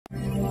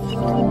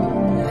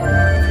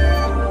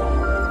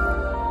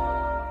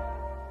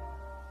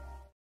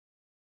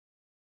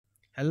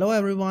Hello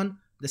everyone,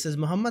 this is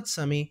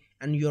Samie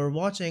and you're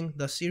watching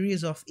the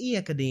series of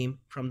eAcademe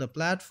from the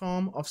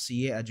platform of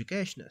CA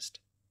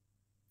Educationist.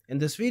 In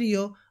this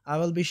video, I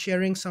will be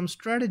sharing some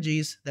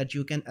strategies that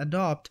you can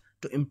adopt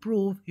to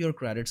improve your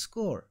credit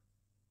score.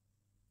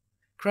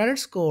 Credit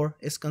score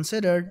is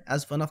considered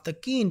as one of the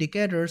key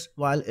indicators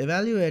while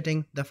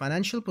evaluating the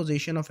financial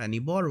position of any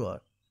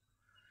borrower.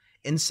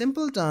 In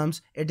simple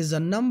terms, it is a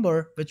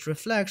number which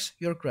reflects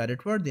your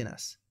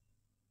creditworthiness.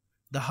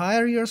 The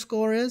higher your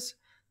score is,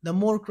 the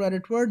more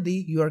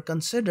creditworthy you are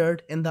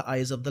considered in the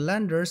eyes of the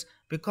lenders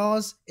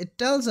because it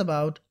tells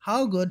about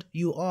how good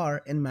you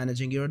are in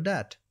managing your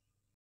debt.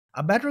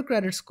 A better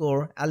credit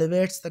score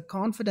elevates the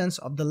confidence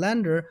of the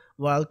lender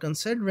while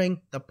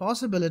considering the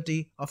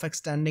possibility of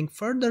extending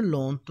further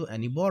loan to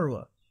any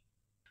borrower.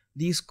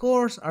 These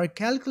scores are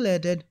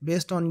calculated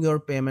based on your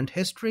payment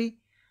history,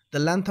 the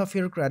length of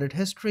your credit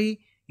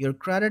history, your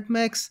credit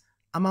mix,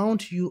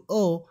 amount you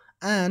owe,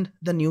 and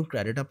the new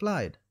credit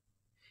applied.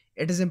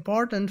 It is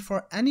important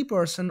for any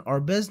person or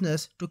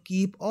business to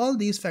keep all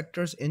these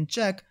factors in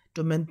check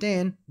to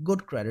maintain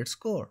good credit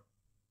score.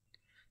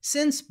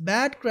 Since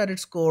bad credit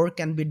score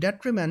can be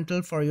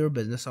detrimental for your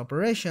business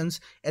operations,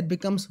 it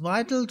becomes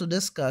vital to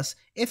discuss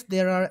if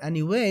there are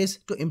any ways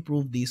to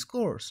improve these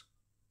scores.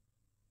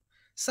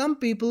 Some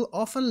people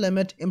often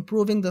limit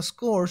improving the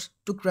scores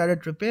to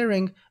credit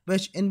repairing,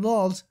 which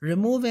involves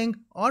removing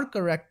or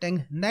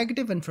correcting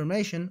negative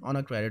information on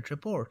a credit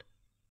report.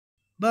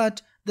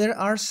 But there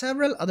are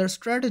several other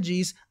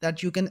strategies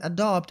that you can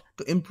adopt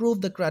to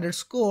improve the credit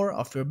score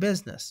of your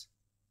business.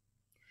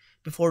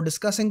 Before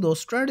discussing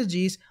those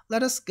strategies,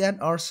 let us get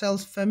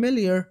ourselves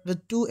familiar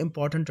with two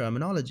important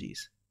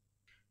terminologies.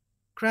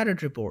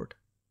 Credit report.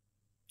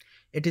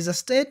 It is a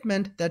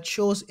statement that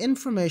shows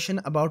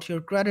information about your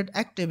credit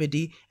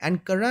activity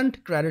and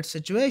current credit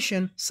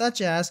situation,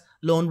 such as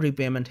loan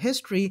repayment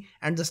history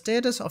and the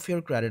status of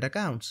your credit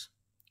accounts.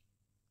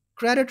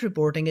 Credit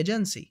reporting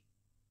agency.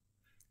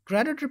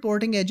 Credit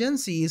reporting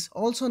agencies,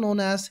 also known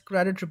as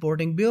credit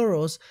reporting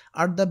bureaus,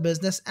 are the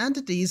business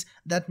entities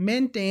that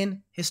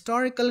maintain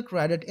historical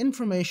credit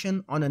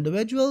information on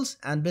individuals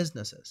and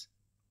businesses.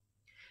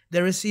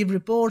 They receive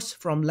reports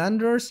from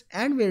lenders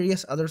and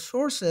various other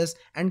sources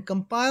and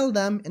compile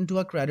them into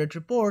a credit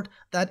report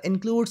that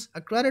includes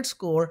a credit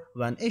score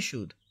when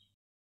issued.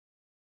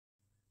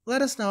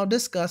 Let us now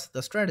discuss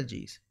the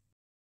strategies.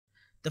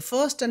 The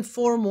first and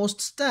foremost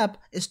step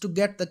is to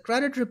get the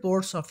credit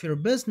reports of your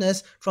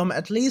business from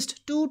at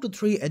least 2 to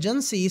 3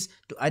 agencies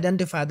to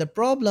identify the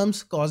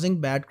problems causing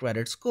bad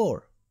credit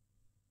score.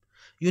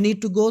 You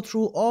need to go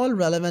through all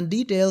relevant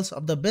details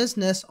of the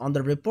business on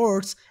the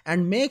reports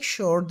and make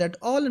sure that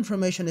all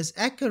information is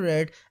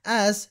accurate,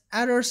 as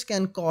errors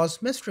can cause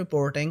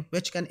misreporting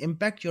which can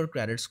impact your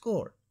credit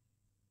score.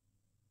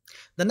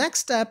 The next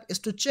step is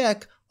to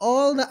check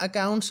all the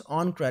accounts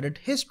on credit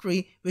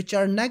history which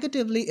are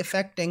negatively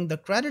affecting the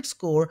credit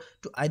score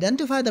to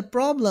identify the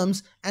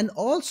problems and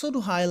also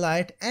to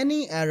highlight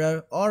any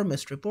error or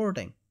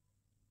misreporting.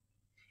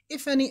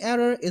 If any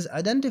error is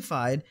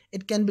identified,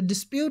 it can be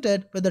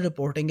disputed with the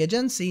reporting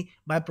agency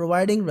by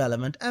providing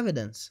relevant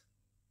evidence.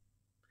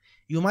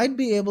 You might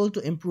be able to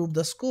improve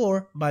the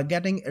score by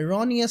getting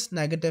erroneous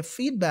negative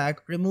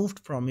feedback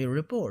removed from your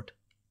report.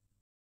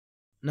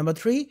 Number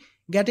 3.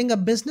 Getting a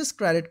business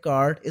credit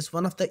card is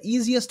one of the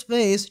easiest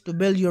ways to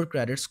build your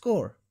credit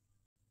score.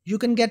 You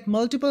can get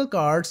multiple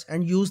cards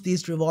and use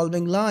these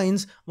revolving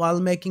lines while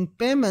making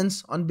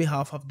payments on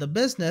behalf of the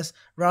business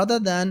rather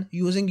than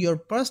using your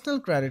personal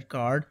credit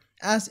card,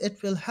 as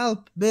it will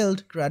help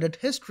build credit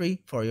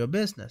history for your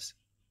business.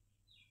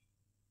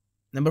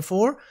 Number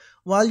 4.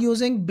 While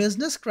using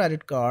business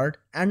credit card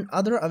and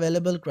other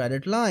available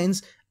credit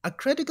lines, a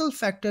critical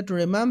factor to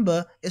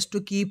remember is to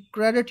keep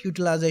credit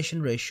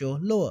utilization ratio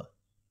lower.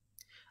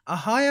 A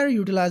higher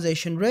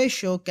utilization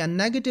ratio can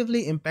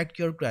negatively impact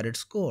your credit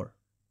score.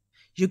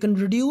 You can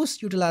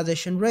reduce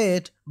utilization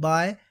rate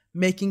by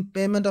making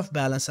payment of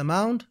balance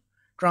amount,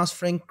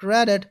 transferring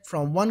credit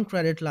from one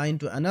credit line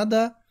to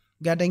another,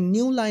 getting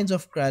new lines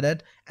of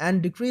credit,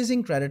 and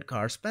decreasing credit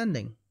card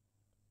spending.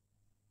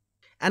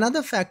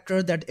 Another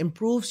factor that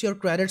improves your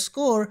credit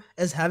score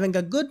is having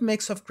a good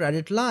mix of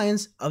credit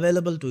lines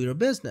available to your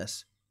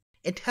business.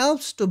 It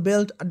helps to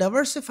build a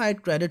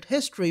diversified credit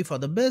history for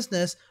the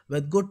business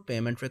with good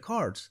payment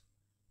records.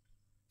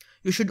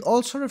 You should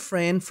also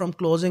refrain from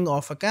closing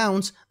off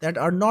accounts that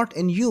are not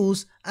in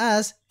use,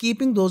 as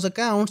keeping those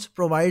accounts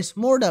provides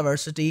more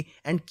diversity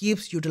and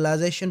keeps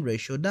utilization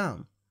ratio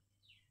down.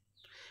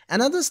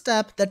 Another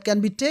step that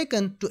can be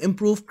taken to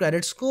improve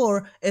credit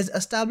score is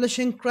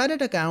establishing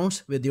credit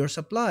accounts with your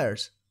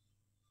suppliers.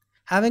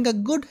 Having a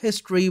good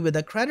history with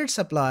a credit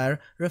supplier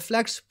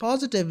reflects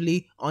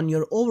positively on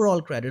your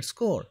overall credit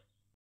score.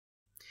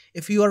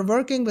 If you are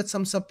working with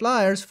some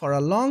suppliers for a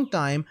long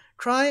time,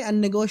 try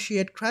and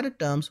negotiate credit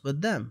terms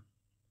with them.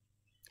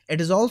 It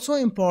is also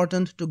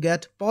important to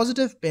get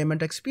positive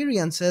payment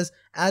experiences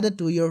added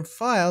to your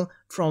file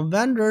from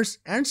vendors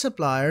and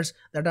suppliers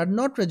that are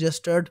not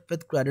registered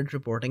with credit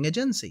reporting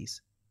agencies.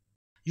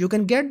 You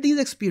can get these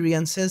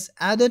experiences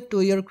added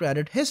to your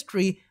credit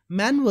history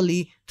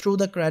manually through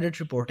the credit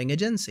reporting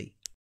agency.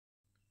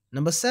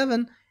 Number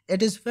 7.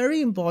 It is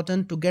very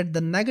important to get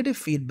the negative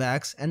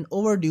feedbacks and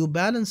overdue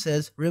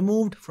balances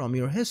removed from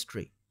your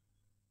history.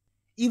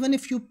 Even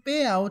if you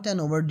pay out an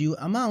overdue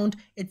amount,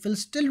 it will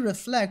still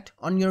reflect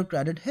on your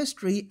credit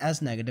history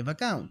as negative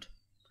account.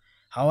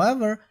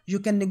 However, you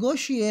can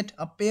negotiate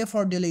a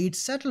pay-for-delete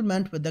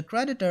settlement with the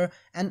creditor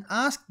and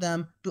ask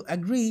them to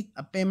agree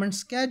a payment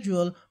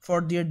schedule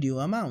for their due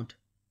amount.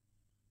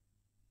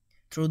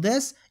 Through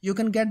this, you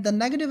can get the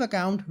negative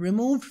account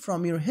removed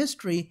from your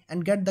history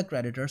and get the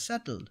creditor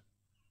settled.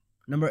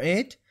 Number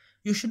 8.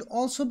 You should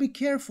also be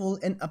careful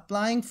in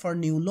applying for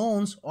new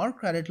loans or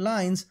credit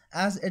lines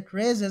as it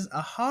raises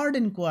a hard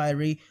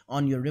inquiry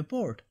on your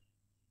report.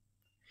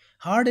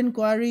 Hard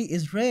inquiry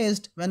is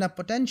raised when a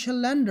potential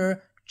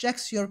lender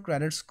checks your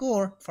credit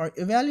score for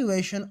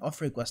evaluation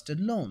of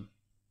requested loan.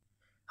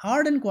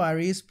 Hard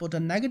inquiries put a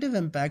negative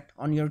impact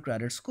on your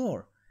credit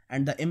score,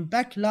 and the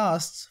impact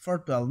lasts for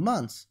 12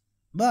 months,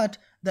 but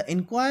the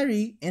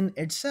inquiry in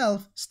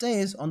itself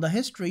stays on the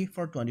history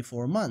for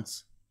 24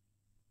 months.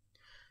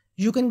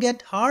 You can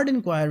get hard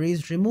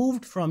inquiries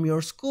removed from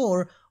your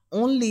score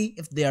only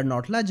if they are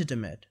not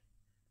legitimate.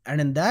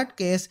 And in that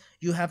case,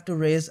 you have to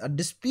raise a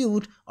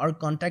dispute or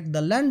contact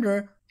the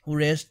lender who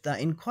raised the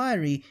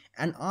inquiry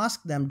and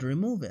ask them to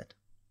remove it.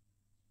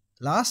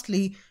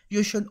 Lastly,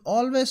 you should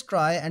always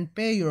try and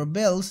pay your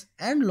bills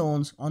and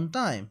loans on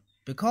time,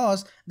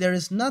 because there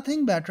is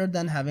nothing better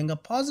than having a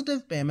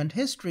positive payment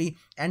history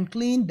and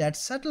clean debt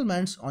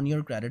settlements on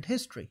your credit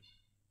history.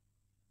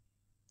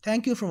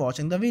 Thank you for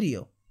watching the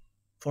video.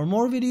 For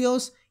more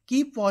videos,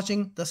 keep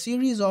watching the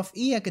series of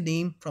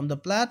eAcademe from the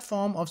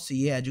platform of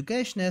CA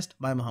Educationist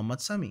by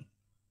Samie.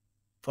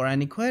 For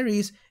any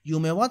queries, you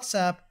may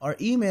WhatsApp or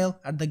email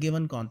at the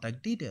given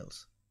contact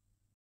details.